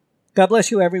God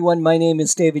bless you, everyone. My name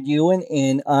is David Ewan,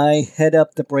 and I head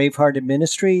up the Bravehearted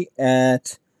Ministry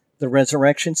at the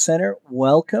Resurrection Center.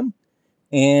 Welcome.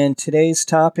 And today's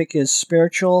topic is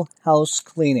spiritual house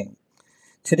cleaning.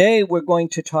 Today, we're going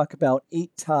to talk about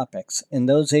 8 topics, and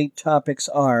those 8 topics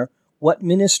are what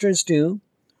ministers do,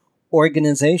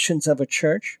 organizations of a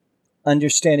church,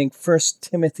 understanding 1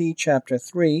 Timothy chapter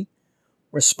 3,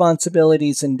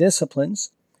 responsibilities and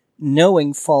disciplines,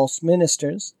 knowing false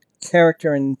ministers,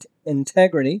 character and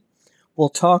integrity. We'll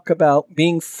talk about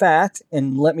being fat,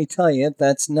 and let me tell you,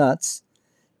 that's nuts.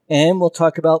 And we'll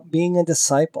talk about being a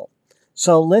disciple.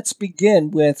 So let's begin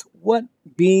with what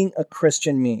being a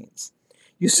Christian means.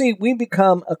 You see, we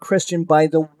become a Christian by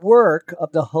the work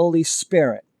of the Holy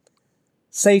Spirit.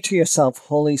 Say to yourself,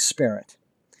 Holy Spirit.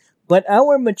 But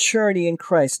our maturity in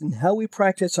Christ and how we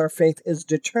practice our faith is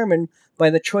determined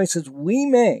by the choices we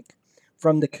make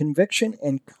from the conviction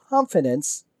and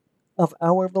confidence of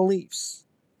our beliefs.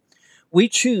 We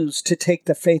choose to take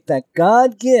the faith that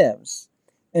God gives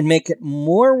and make it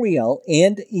more real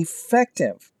and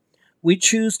effective. We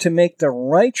choose to make the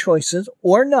right choices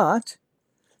or not,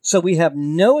 so we have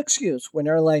no excuse when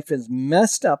our life is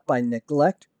messed up by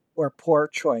neglect or poor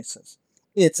choices.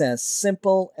 It's as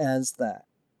simple as that.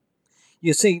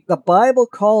 You see, the Bible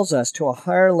calls us to a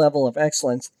higher level of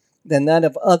excellence than that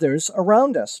of others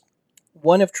around us,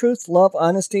 one of truth, love,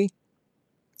 honesty,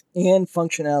 and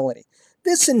functionality.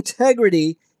 This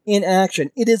integrity in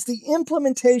action, it is the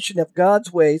implementation of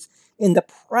God's ways in the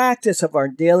practice of our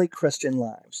daily Christian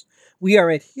lives. We are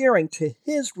adhering to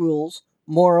His rules,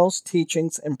 morals,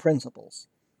 teachings, and principles.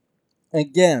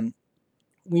 Again,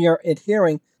 we are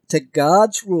adhering to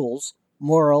God's rules,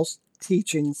 morals,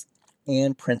 teachings,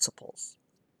 and principles.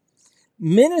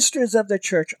 Ministers of the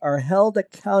church are held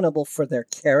accountable for their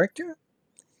character,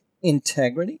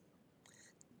 integrity,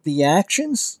 the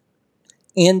actions,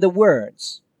 and the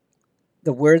words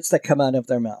that come out of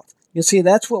their mouth. You see,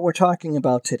 that's what we're talking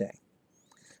about today.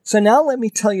 So now let me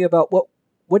tell you about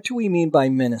what do we mean by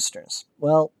ministers?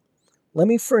 Well, let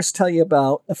me first tell you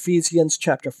about Ephesians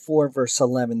chapter 4, verse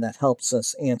 11. That helps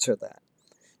us answer that.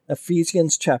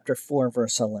 Ephesians chapter 4,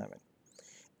 verse 11.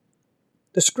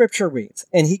 The scripture reads,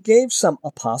 "And he gave some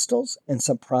apostles and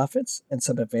some prophets and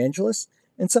some evangelists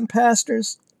and some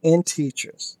pastors and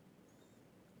teachers."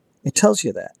 It tells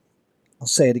you that. I'll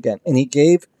say it again. "And he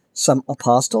gave some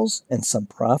apostles and some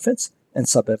prophets and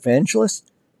some evangelists,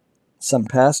 some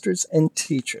pastors and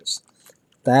teachers."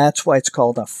 That's why it's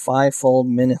called a fivefold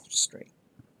ministry.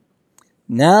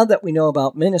 Now that we know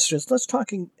about ministers, let's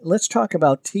talk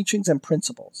about teachings and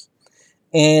principles.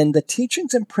 And the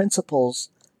teachings and principles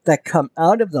that come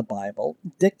out of the Bible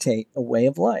dictate a way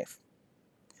of life.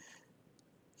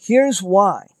 Here's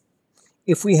why.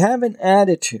 If we have an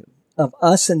attitude of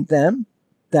us and them,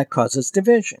 that causes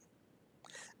division.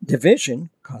 Division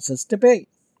causes debate.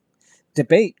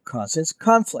 Debate causes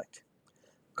conflict.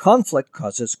 Conflict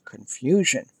causes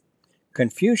confusion.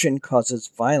 Confusion causes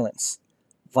violence.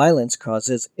 Violence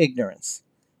causes ignorance.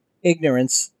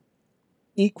 Ignorance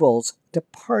equals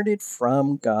departed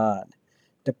from God.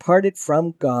 Departed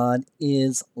from God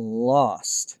is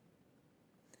lost.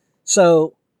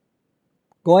 So,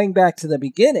 going back to the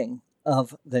beginning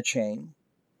of the chain,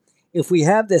 if we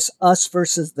have this us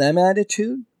versus them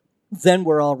attitude, then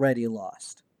we're already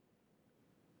lost.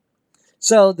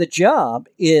 So the job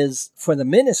is for the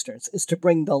ministers is to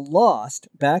bring the lost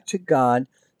back to God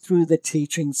through the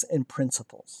teachings and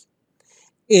principles.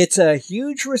 It's a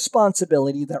huge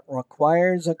responsibility that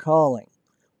requires a calling.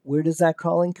 Where does that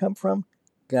calling come from?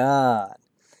 God.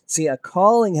 See, a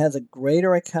calling has a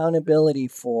greater accountability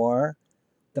for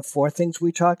the 4 things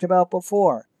we talked about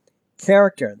before.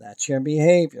 Character, that's your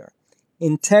behavior.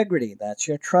 Integrity, that's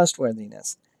your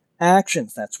trustworthiness.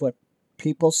 Actions, that's what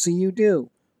people see you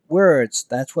do. Words,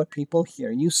 that's what people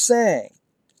hear you say.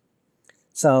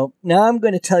 So now I'm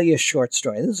going to tell you a short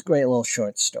story. This is a great little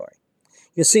short story.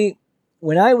 You see,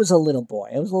 when I was a little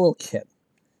boy, I was a little kid.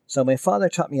 So my father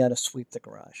taught me how to sweep the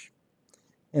garage.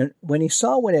 And when he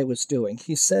saw what I was doing,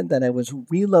 he said that I was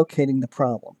relocating the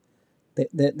problem.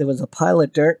 There was a pile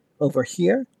of dirt over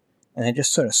here, and I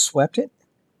just sort of swept it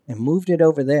and moved it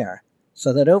over there,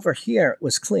 so that over here it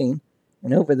was clean,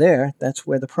 and over there, that's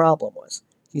where the problem was.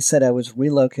 He said I was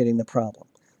relocating the problem.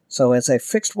 So as I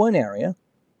fixed one area,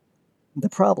 the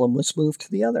problem was moved to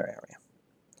the other area.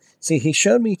 See, he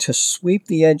showed me to sweep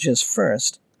the edges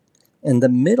first, and the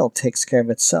middle takes care of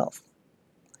itself.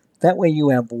 That way you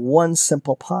have one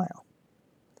simple pile.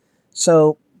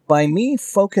 So by me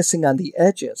focusing on the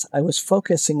edges, I was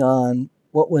focusing on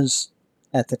what was,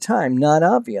 at the time, not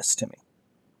obvious to me.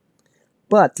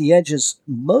 But the edge is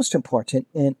most important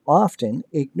and often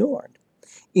ignored.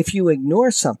 If you ignore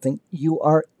something, you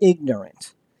are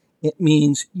ignorant. It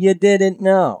means you didn't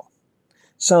know.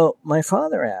 So my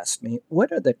father asked me,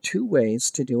 what are the two ways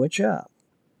to do a job?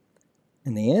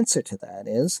 And the answer to that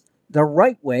is the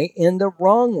right way and the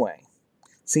wrong way.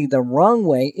 See, the wrong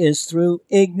way is through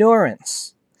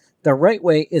ignorance. The right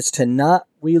way is to not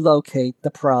relocate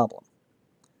the problem.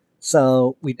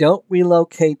 So we don't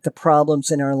relocate the problems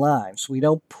in our lives. We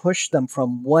don't push them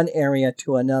from one area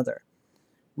to another.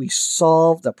 We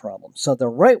solve the problem. So the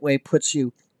right way puts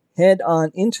you head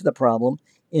on into the problem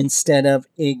instead of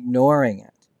ignoring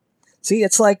it. See,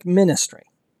 it's like ministry,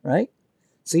 right?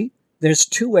 See, there's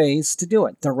two ways to do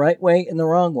it, the right way and the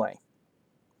wrong way.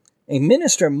 A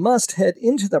minister must head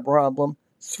into the problem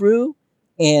through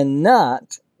and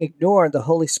not ignore the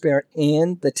Holy Spirit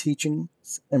and the teachings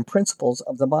and principles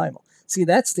of the Bible. See,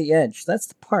 that's the edge. That's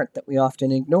the part that we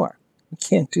often ignore. We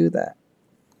can't do that.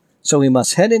 So we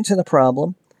must head into the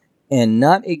problem and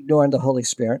not ignore the Holy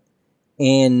Spirit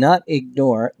and not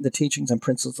ignore the teachings and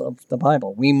principles of the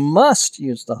Bible. We must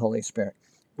use the Holy Spirit.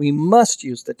 We must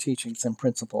use the teachings and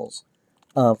principles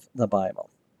of the Bible.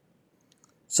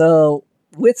 So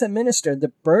with a minister,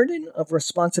 the burden of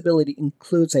responsibility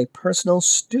includes a personal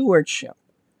stewardship.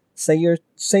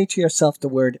 Say to yourself the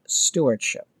word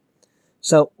stewardship.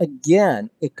 So again,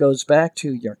 it goes back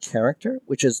to your character,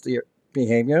 which is your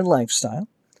behavior and lifestyle,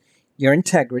 your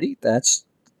integrity, that's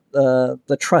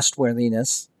the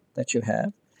trustworthiness that you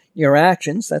have, your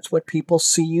actions, that's what people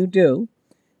see you do,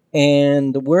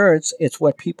 and the words, it's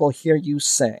what people hear you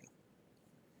say.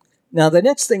 Now, the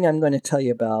next thing I'm going to tell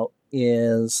you about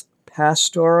is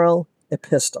pastoral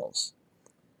epistles.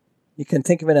 You can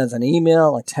think of it as an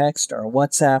email, a text, or a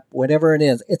WhatsApp, whatever it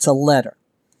is. It's a letter.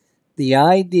 The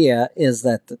idea is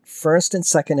that the 1st and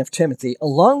 2nd of Timothy,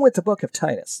 along with the book of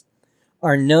Titus,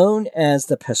 are known as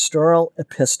the pastoral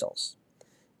epistles.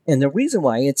 And the reason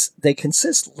why they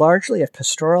consist largely of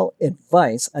pastoral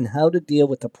advice on how to deal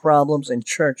with the problems in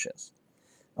churches.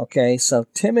 Okay, so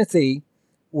Timothy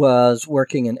was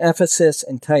working in Ephesus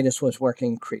and Titus was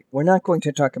working in Crete. We're not going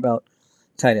to talk about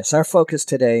Titus. Our focus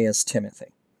today is Timothy.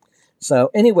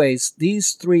 So anyways,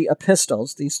 these three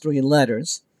epistles, these three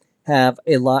letters, have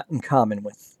a lot in common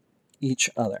with each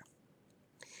other.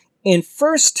 In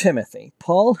 1 Timothy,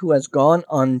 Paul, who has gone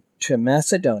on to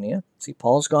Macedonia, see,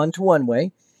 Paul's gone to one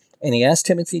way, and he asked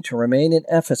Timothy to remain in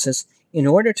Ephesus in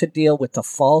order to deal with the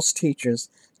false teachers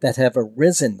that have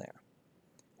arisen there.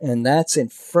 And that's in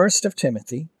 1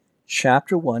 Timothy,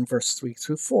 chapter 1, verse 3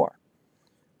 through 4.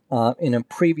 In a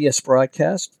previous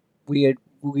broadcast, we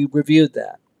reviewed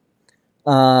that.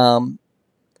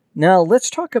 Now, let's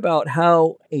talk about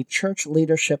how a church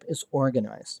leadership is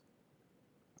organized.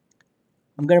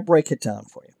 I'm going to break it down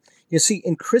for you. You see,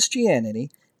 in Christianity,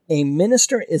 a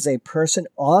minister is a person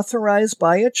authorized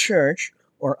by a church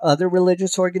or other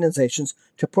religious organizations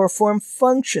to perform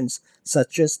functions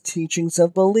such as teachings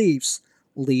of beliefs,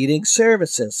 leading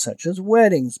services such as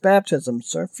weddings,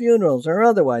 baptisms, or funerals, or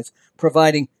otherwise,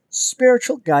 providing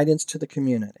spiritual guidance to the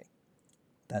community.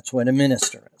 That's what a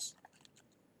minister is.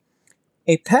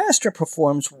 A pastor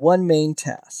performs one main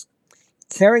task,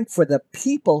 caring for the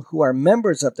people who are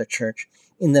members of the church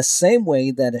in the same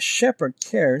way that a shepherd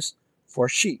cares for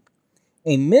sheep.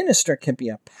 A minister can be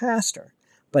a pastor,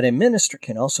 but a minister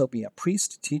can also be a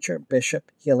priest, teacher,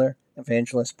 bishop, healer,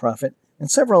 evangelist, prophet, and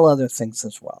several other things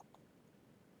as well.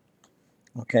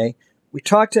 Okay, we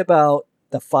talked about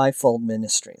the fivefold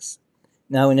ministries.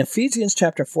 Now in Ephesians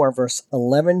chapter 4, verse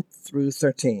 11 through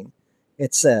 13,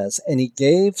 it says, "And he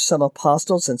gave some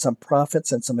apostles and some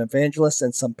prophets and some evangelists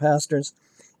and some pastors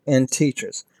and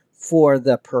teachers for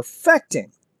the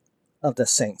perfecting of the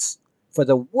saints, for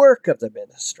the work of the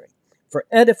ministry, for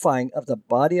edifying of the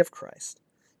body of Christ,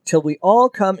 till we all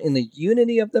come in the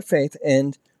unity of the faith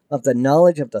and of the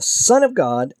knowledge of the Son of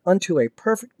God, unto a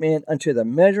perfect man, unto the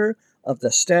measure of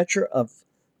the stature of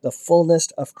the fullness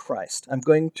of Christ." I'm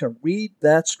going to read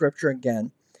that scripture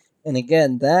again. And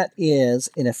again, that is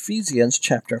in Ephesians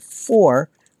chapter 4,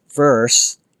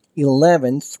 verse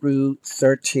 11 through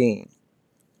 13.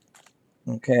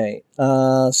 Okay,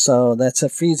 so that's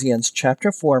Ephesians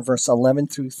chapter 4, verse 11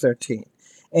 through 13.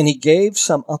 "And he gave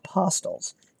some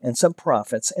apostles, and some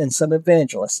prophets, and some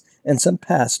evangelists, and some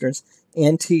pastors,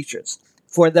 and teachers,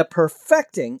 for the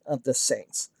perfecting of the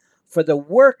saints, for the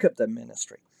work of the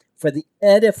ministry, for the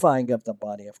edifying of the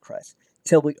body of Christ,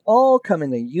 till we all come in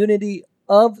the unity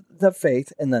of the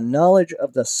faith and the knowledge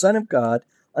of the Son of God,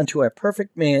 unto a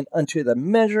perfect man, unto the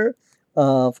measure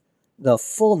of the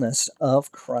fullness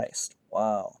of Christ."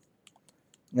 Wow.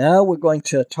 Now we're going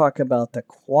to talk about the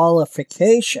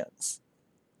qualifications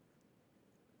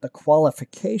the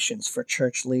qualifications for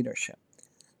church leadership.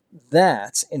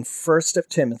 That's in 1 of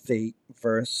Timothy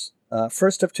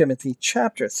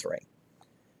chapter 3.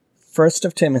 1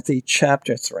 of Timothy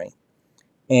chapter 3.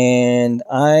 And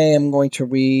I am going to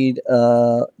read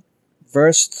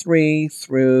verse 3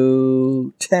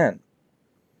 through 10.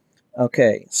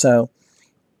 Okay, so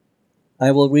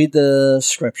I will read the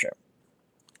scripture.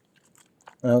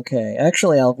 Okay,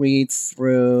 actually I'll read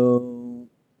through,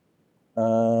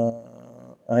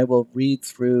 I will read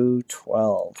through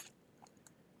 12.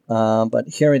 But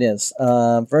here it is,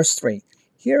 verse 3.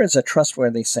 Here is a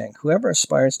trustworthy saying: whoever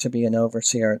aspires to be an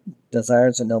overseer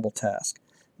desires a noble task.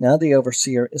 Now the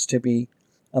overseer is to be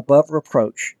above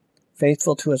reproach,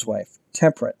 faithful to his wife,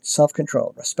 temperate,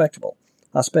 self-controlled, respectable,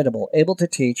 hospitable, able to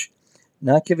teach,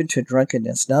 not given to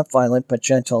drunkenness, not violent, but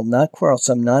gentle, not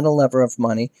quarrelsome, not a lover of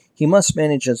money. He must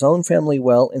manage his own family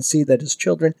well and see that his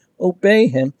children obey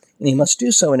him, and he must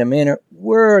do so in a manner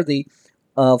worthy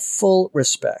of full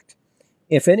respect.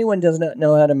 If anyone does not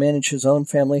know how to manage his own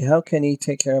family, how can he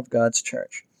take care of God's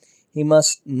church? He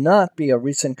must not be a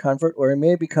recent convert, or he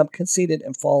may become conceited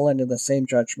and fall under the same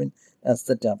judgment as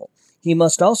the devil. He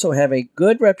must also have a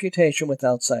good reputation with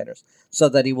outsiders, so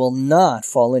that he will not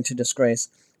fall into disgrace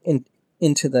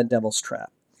into the devil's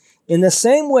trap. In the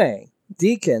same way,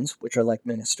 deacons, which are like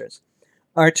ministers,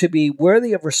 are to be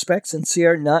worthy of respect,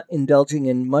 sincere, not indulging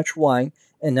in much wine,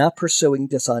 and not pursuing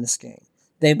dishonest gain.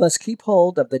 They must keep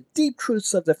hold of the deep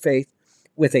truths of the faith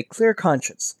with a clear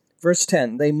conscience. Verse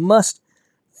 10, they must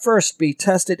first be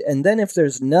tested, and then if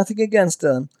there's nothing against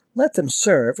them, let them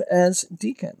serve as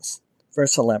deacons.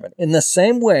 Verse 11, in the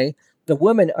same way, the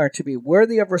women are to be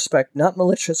worthy of respect, not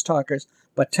malicious talkers,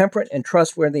 but temperate and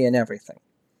trustworthy in everything.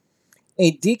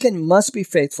 A deacon must be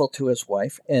faithful to his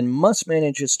wife and must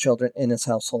manage his children and his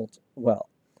household well.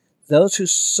 Those who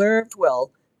served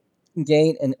well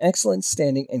gain an excellent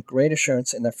standing and great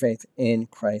assurance in their faith in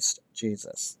Christ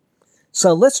Jesus.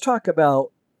 So let's talk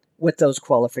about what those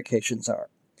qualifications are.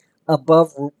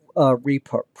 Above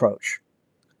reproach.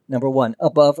 Number 1,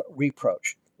 above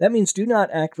reproach. That means do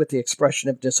not act with the expression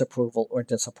of disapproval or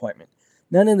disappointment.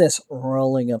 None of this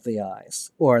rolling of the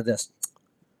eyes or this,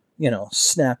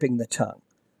 snapping the tongue.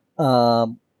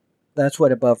 That's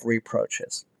what above reproach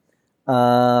is.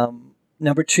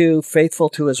 Number 2, faithful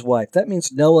to his wife. That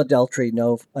means no adultery,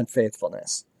 no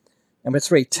unfaithfulness. Number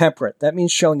 3, temperate. That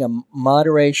means showing a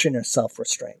moderation or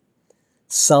self-restraint.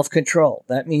 Self-control.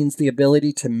 That means the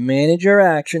ability to manage your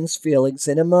actions, feelings,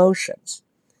 and emotions.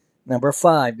 Number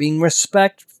 5, being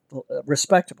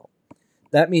respectable.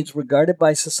 That means regarded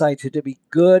by society to be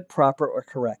good, proper, or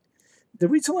correct. The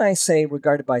reason why I say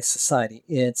regarded by society,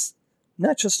 it's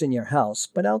not just in your house,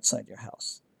 but outside your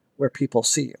house, where people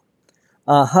see you.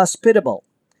 Hospitable,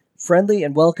 friendly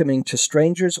and welcoming to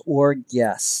strangers or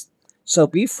guests. So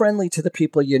be friendly to the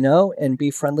people you know and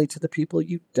be friendly to the people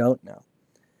you don't know.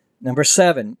 Number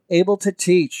 7, able to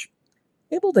teach,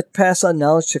 able to pass on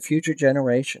knowledge to future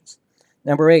generations.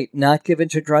 Number 8, not given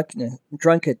to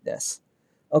drunkenness.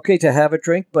 Okay to have a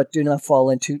drink, but do not fall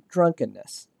into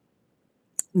drunkenness.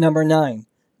 Number 9,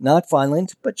 not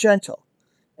violent, but gentle.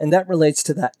 And that relates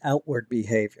to that outward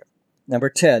behavior. Number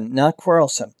 10, not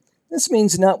quarrelsome. This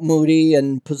means not moody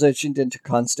and positioned into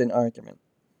constant argument.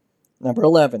 Number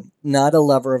 11, not a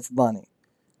lover of money.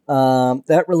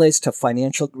 That relates to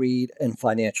financial greed and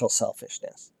financial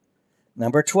selfishness.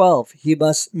 Number 12, he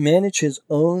must manage his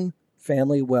own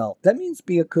family well. That means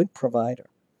be a good provider.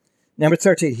 Number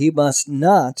 13, he must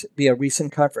not be a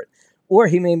recent convert, or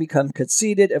he may become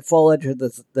conceited and fall under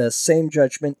the same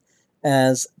judgment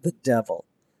as the devil.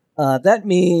 That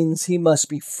means he must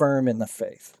be firm in the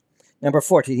faith. Number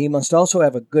 14, he must also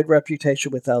have a good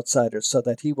reputation with outsiders so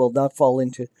that he will not fall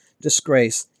into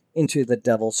disgrace into the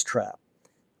devil's trap.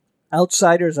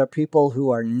 Outsiders are people who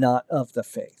are not of the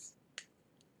faith.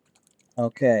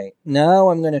 Okay, now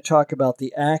I'm going to talk about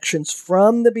the actions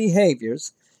from the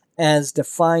behaviors as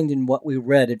defined in what we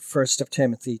read in 1 of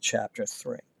Timothy chapter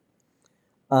 3.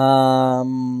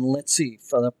 Let's see,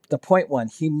 for the point 1,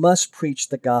 he must preach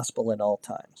the gospel at all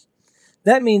times.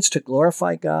 That means to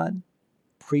glorify God,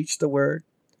 preach the word,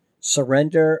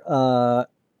 surrender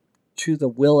to the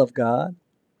will of God,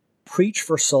 preach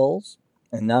for souls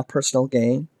and not personal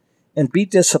gain, and be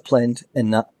disciplined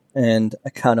and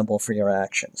accountable for your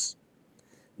actions.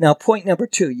 Now, point number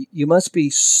 2, you must be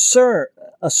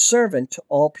a servant to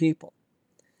all people.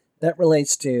 That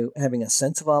relates to having a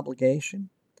sense of obligation,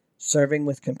 serving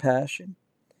with compassion,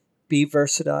 be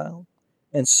versatile,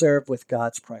 and serve with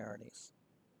God's priorities.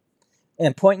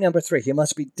 And point number 3, you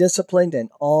must be disciplined in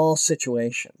all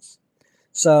situations.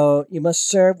 So you must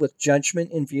serve with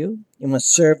judgment in view, you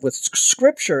must serve with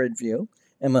scripture in view,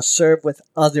 and must serve with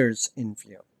others in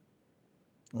view.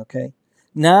 Okay?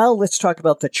 Now let's talk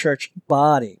about the church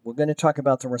body. We're going to talk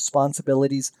about the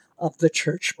responsibilities of the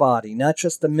church body, not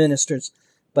just the ministers,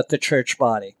 but the church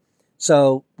body.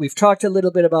 So we've talked a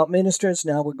little bit about ministers.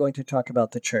 Now we're going to talk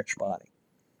about the church body.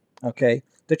 Okay?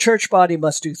 The church body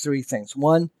must do three things.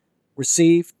 1,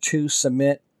 receive. 2,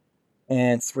 submit.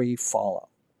 And 3, follow.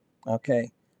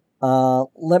 Okay?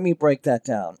 Let me break that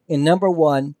down. In number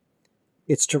 1,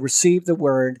 it's to receive the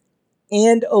word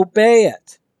and obey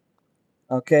it.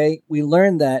 Okay, we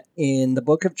learned that in the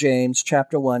book of James,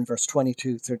 chapter 1, verse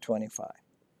 22 through 25.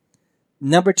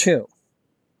 Number 2,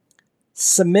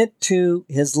 submit to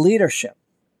his leadership.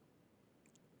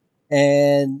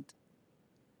 And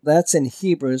that's in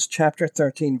Hebrews chapter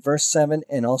 13, verse 7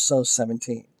 and also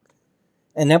 17.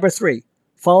 And number 3,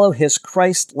 follow his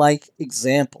Christ-like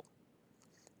example.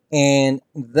 And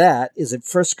that is in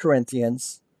 1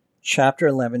 Corinthians chapter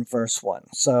 11, verse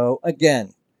 1. So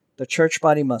again, the church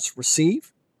body must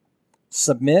receive,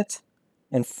 submit,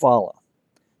 and follow.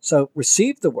 So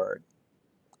receive the word,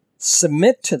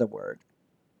 submit to the word,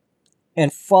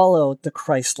 and follow the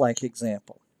Christ-like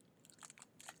example.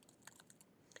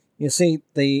 You see,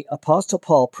 the Apostle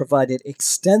Paul provided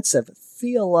extensive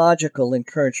theological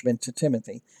encouragement to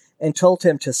Timothy and told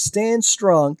him to stand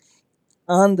strong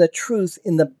on the truth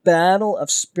in the battle of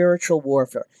spiritual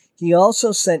warfare. He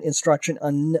also sent instruction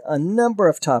on a number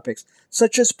of topics,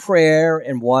 such as prayer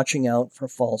and watching out for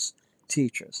false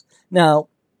teachers. Now,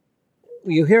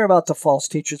 you hear about the false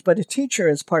teachers, but a teacher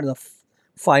is part of the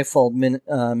fivefold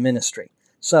ministry.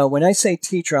 So when I say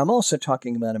teacher, I'm also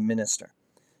talking about a minister.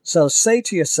 So say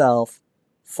to yourself,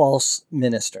 false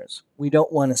ministers, we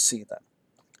don't want to see them.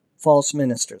 False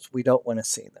ministers, we don't want to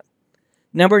see them.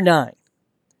 Number 9,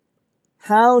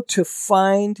 how to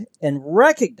find and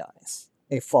recognize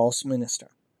a false minister.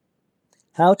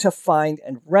 How to find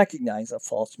and recognize a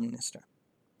false minister.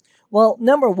 Well,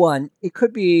 number 1, it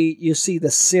could be you see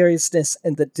the seriousness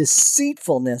and the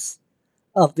deceitfulness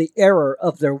of the error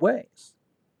of their ways.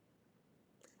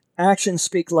 Actions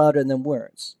speak louder than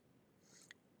words.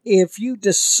 If you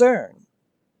discern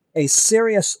a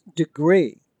serious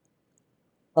degree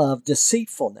of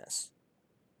deceitfulness,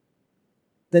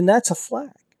 then that's a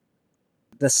flag.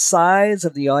 The size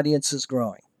of the audience is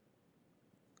growing.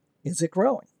 Is it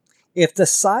growing? If the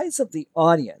size of the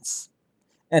audience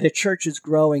at a church is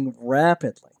growing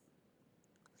rapidly,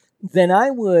 then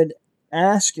I would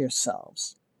ask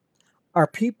yourselves, are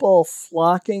people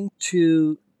flocking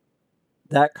to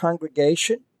that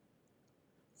congregation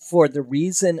for the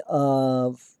reason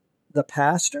of the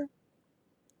pastor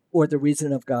or the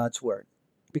reason of God's word?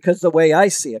 Because the way I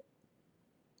see it,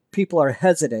 people are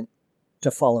hesitant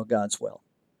to follow God's will.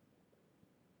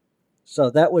 So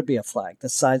that would be a flag. The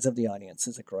size of the audience,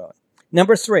 is it growing?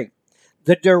 Number 3,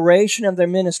 the duration of their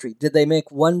ministry. Did they make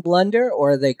one blunder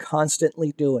or are they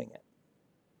constantly doing it?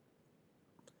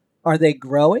 Are they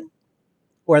growing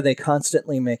or are they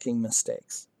constantly making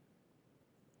mistakes?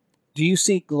 Do you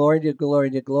see glory to glory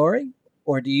to glory,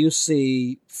 or do you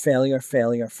see failure,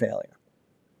 failure, failure?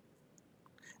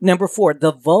 Number 4,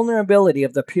 the vulnerability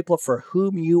of the people for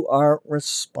whom you are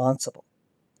responsible.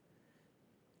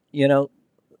 You know,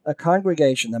 a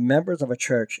congregation, the members of a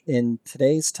church in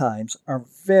today's times are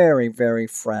very, very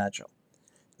fragile.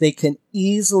 They can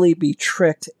easily be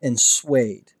tricked and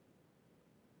swayed.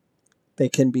 They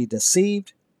can be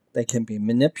deceived. They can be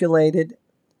manipulated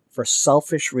for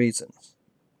selfish reasons.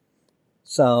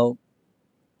 So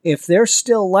if they're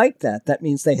still like that, that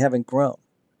means they haven't grown.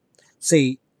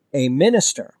 See, a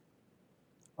minister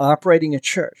operating a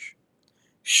church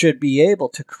should be able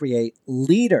to create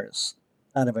leaders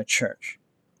out of a church,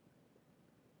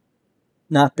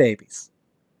 not babies.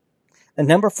 And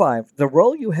number 5, the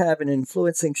role you have in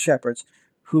influencing shepherds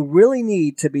who really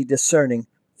need to be discerning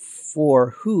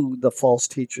for who the false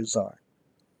teachers are.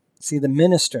 See, the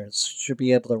ministers should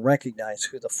be able to recognize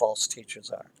who the false teachers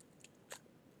are.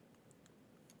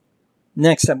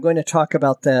 Next, I'm going to talk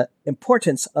about the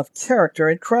importance of character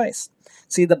in Christ.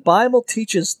 See, the Bible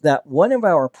teaches that one of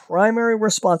our primary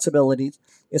responsibilities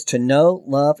is to know,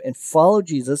 love, and follow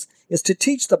Jesus, is to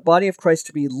teach the body of Christ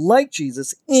to be like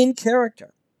Jesus in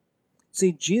character.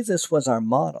 See, Jesus was our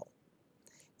model.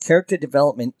 Character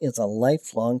development is a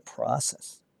lifelong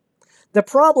process. The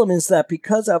problem is that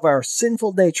because of our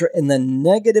sinful nature and the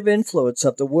negative influence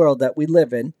of the world that we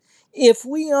live in, if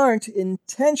we aren't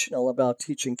intentional about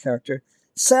teaching character,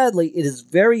 sadly, it is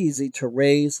very easy to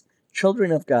raise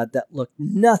children of God that look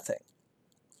nothing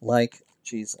like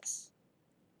Jesus.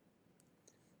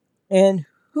 And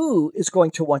who is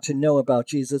going to want to know about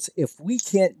Jesus if we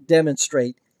can't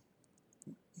demonstrate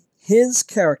his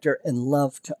character and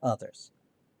love to others.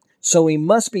 So we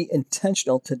must be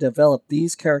intentional to develop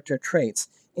these character traits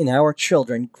in our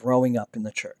children growing up in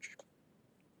the church.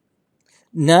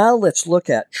 Now let's look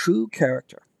at true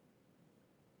character.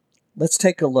 Let's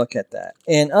take a look at that.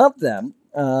 And of them,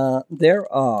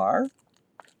 there are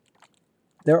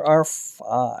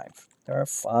five. There are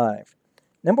five.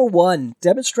 Number one,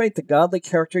 demonstrate the godly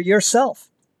character yourself.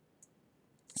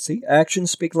 See,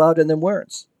 actions speak louder than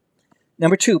words.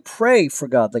 Number two, pray for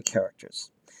godly characters.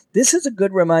 This is a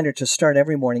good reminder to start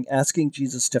every morning asking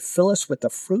Jesus to fill us with the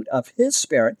fruit of his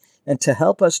Spirit and to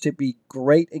help us to be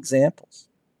great examples.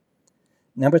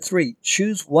 Number three,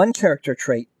 choose one character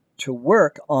trait to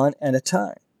work on at a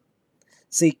time.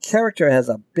 See, character has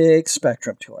a big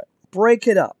spectrum to it. Break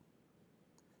it up.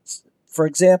 For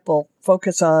example,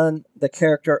 focus on the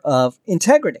character of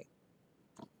integrity.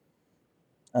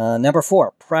 Number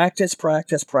four, practice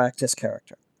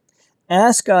character.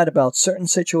 Ask God about certain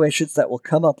situations that will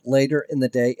come up later in the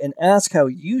day and ask how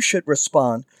you should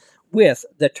respond with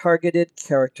the targeted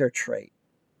character trait.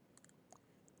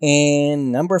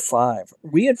 And number five,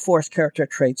 reinforce character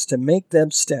traits to make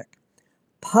them stick.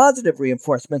 Positive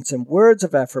reinforcements and words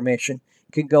of affirmation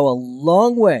can go a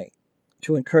long way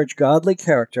to encourage godly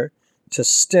character to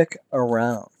stick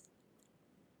around.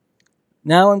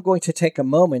 Now I'm going to take a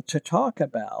moment to talk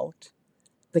about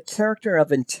the character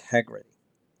of integrity.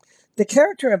 The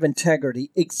character of integrity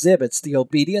exhibits the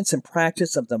obedience and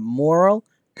practice of the moral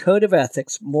code of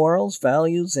ethics, morals,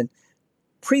 values, and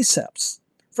precepts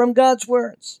from God's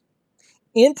words.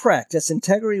 In practice,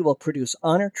 integrity will produce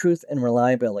honor, truth, and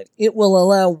reliability. It will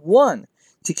allow one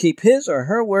to keep his or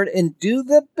her word and do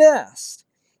the best,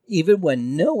 even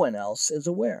when no one else is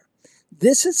aware.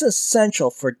 This is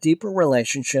essential for deeper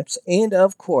relationships and,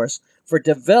 of course, for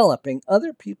developing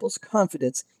other people's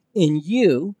confidence in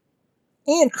you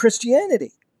and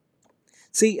Christianity.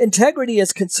 See, integrity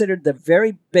is considered the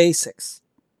very basics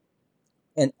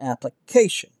and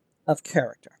application of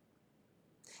character.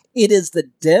 It is the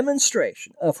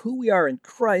demonstration of who we are in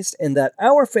Christ and that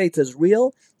our faith is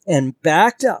real and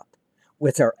backed up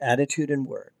with our attitude and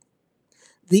word.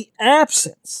 The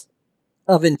absence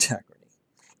of integrity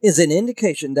is an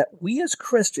indication that we as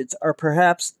Christians are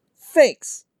perhaps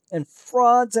fakes and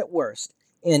frauds at worst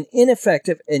and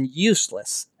ineffective and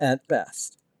useless at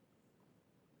best.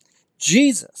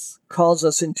 Jesus calls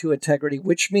us into integrity,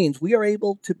 which means we are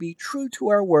able to be true to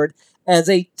our word as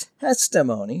a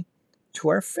testimony to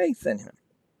our faith in him.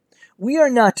 We are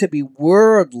not to be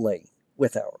worldly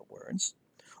with our words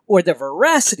or the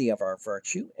veracity of our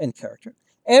virtue and character.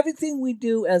 Everything we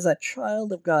do as a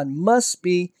child of God must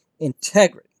be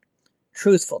integrity,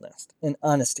 truthfulness, and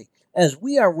honesty, as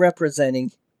we are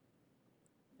representing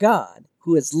God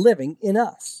who is living in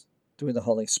us through the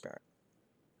Holy Spirit.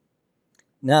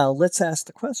 Now let's ask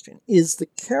the question, is the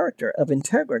character of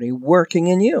integrity working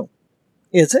in you?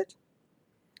 Is it?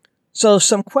 So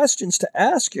some questions to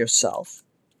ask yourself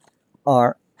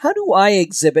are, how do I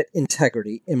exhibit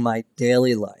integrity in my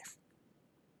daily life?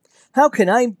 How can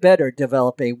I better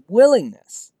develop a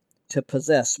willingness to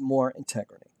possess more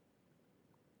integrity?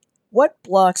 What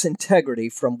blocks integrity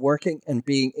from working and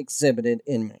being exhibited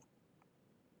in me?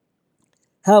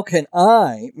 How can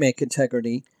I make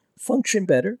integrity function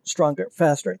better, stronger,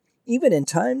 faster, even in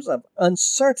times of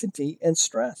uncertainty and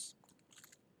stress?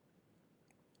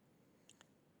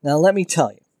 Now, let me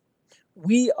tell you,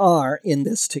 we are in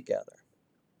this together.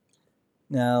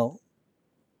 Now,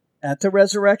 at the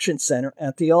Resurrection Center,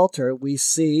 at the altar, we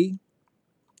see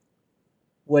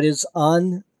what is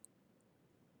on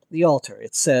the altar.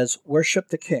 It says, worship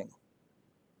the King.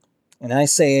 And I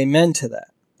say amen to that.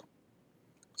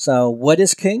 So, what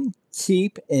is King?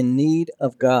 Keep in need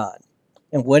of God.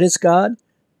 And what is God?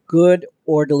 Good,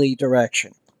 orderly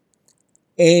direction.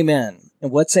 Amen.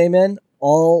 And what's amen?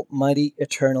 Almighty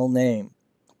eternal name.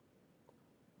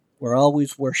 We're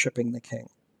always worshiping the King.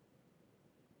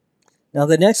 Now,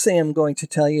 the next thing I'm going to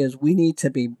tell you is we need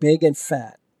to be big and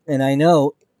fat. And I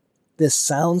know this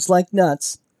sounds like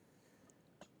nuts,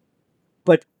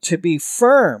 but to be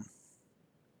firm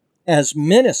as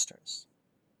ministers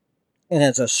and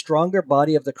as a stronger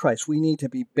body of the Christ, we need to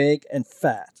be big and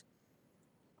fat.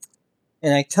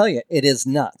 And I tell you, it is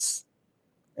nuts.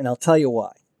 And I'll tell you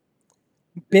why.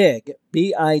 Big,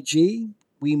 B-I-G,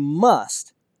 we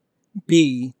must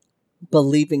be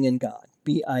believing in God.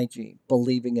 B-I-G,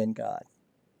 believing in God.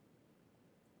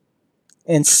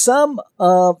 And some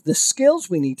of the skills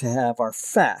we need to have are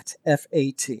FAT,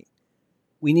 F-A-T.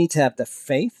 We need to have the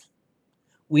faith,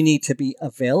 we need to be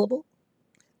available,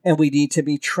 and we need to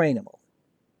be trainable.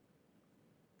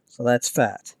 So that's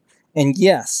FAT. And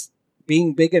yes,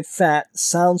 Being big and fat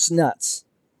sounds nuts.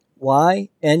 Why?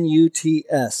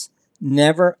 N-U-T-S.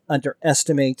 Never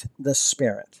underestimate the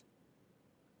Spirit.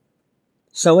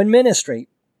 So in ministry,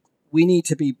 we need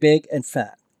to be big and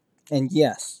fat. And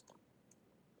yes,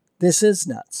 this is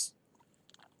nuts.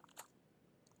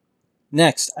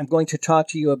 Next, I'm going to talk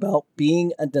to you about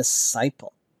being a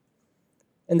disciple.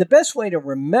 And the best way to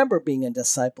remember being a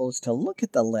disciple is to look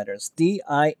at the letters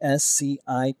D-I-S-C-I-P-L-E,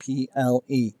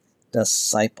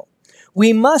 disciple.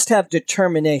 We must have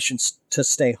determination to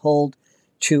stay hold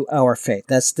to our faith.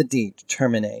 That's the D,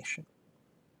 determination.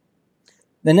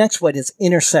 The next one is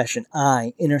intercession,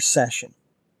 I, intercession.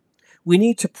 We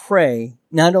need to pray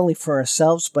not only for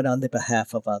ourselves, but on the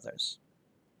behalf of others.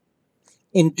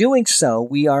 In doing so,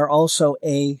 we are also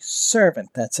a servant.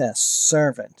 That's S,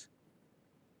 servant.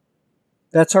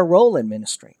 That's our role in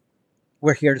ministry.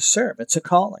 We're here to serve. It's a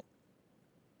calling.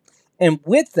 And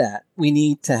with that, we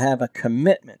need to have a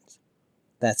commitment.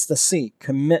 That's the C,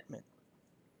 commitment.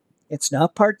 It's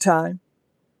not part-time.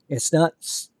 It's not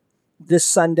this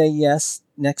Sunday, yes,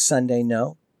 next Sunday,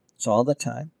 no. It's all the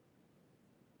time.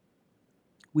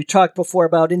 We talked before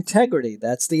about integrity.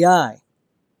 That's the I.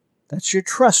 That's your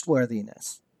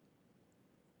trustworthiness.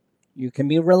 You can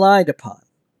be relied upon.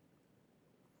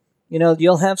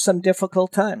 You'll have some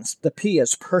difficult times. The P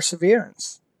is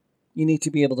perseverance. You need to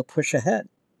be able to push ahead.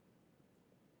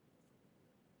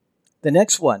 The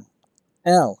next one,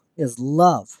 L, is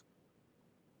love.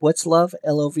 What's love?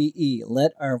 L-O-V-E.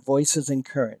 Let our voices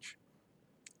encourage.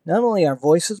 Not only our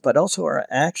voices, but also our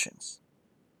actions.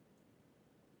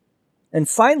 And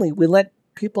finally, we let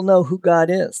people know who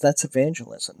God is. That's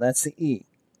evangelism. That's the E,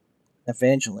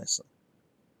 evangelism.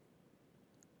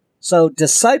 So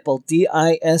disciple, D-I-S-C-I-P-L-E,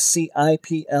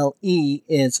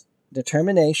 is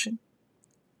determination,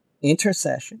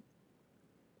 intercession,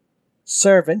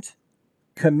 servant,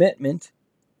 commitment,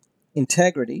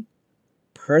 integrity,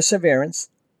 perseverance,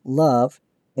 love,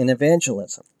 and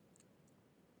evangelism.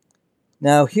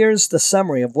 Now here's the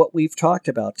summary of what we've talked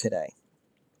about today.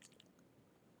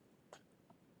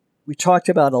 We talked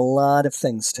about a lot of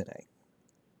things today,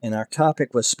 and our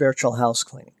topic was spiritual house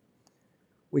cleaning.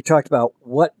 We talked about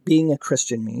what being a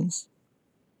Christian means.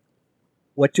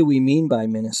 What do we mean by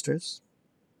ministers?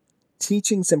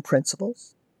 Teachings and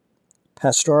principles.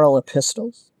 Pastoral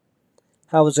epistles.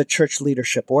 How is a church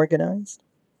leadership organized?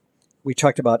 We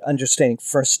talked about understanding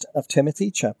 1 Timothy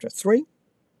chapter 3.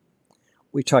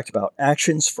 We talked about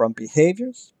actions from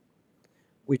behaviors.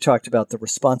 We talked about the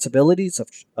responsibilities of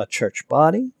a church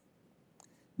body.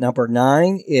 Number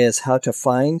 9 is how to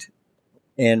find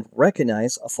and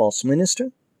recognize a false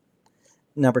minister.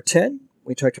 Number 10,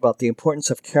 we talked about the importance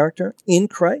of character in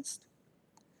Christ.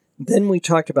 Then we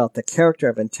talked about the character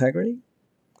of integrity.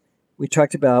 We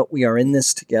talked about we are in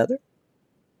this together.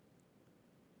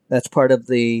 That's part of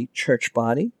the church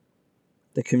body,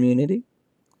 the community.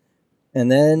 And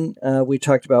then we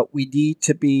talked about we need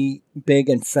to be big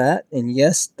and fat. And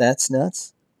yes, that's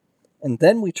nuts. And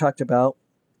then we talked about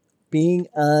being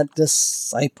a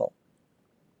disciple.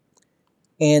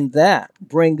 And that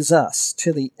brings us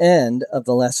to the end of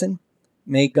the lesson.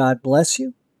 May God bless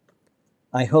you.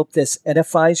 I hope this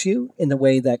edifies you in the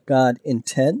way that God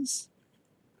intends.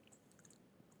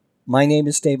 My name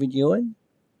is David Ewan.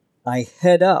 I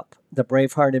head up the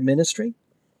Bravehearted Ministry,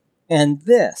 and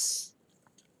this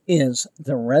is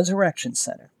the Resurrection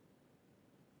Center.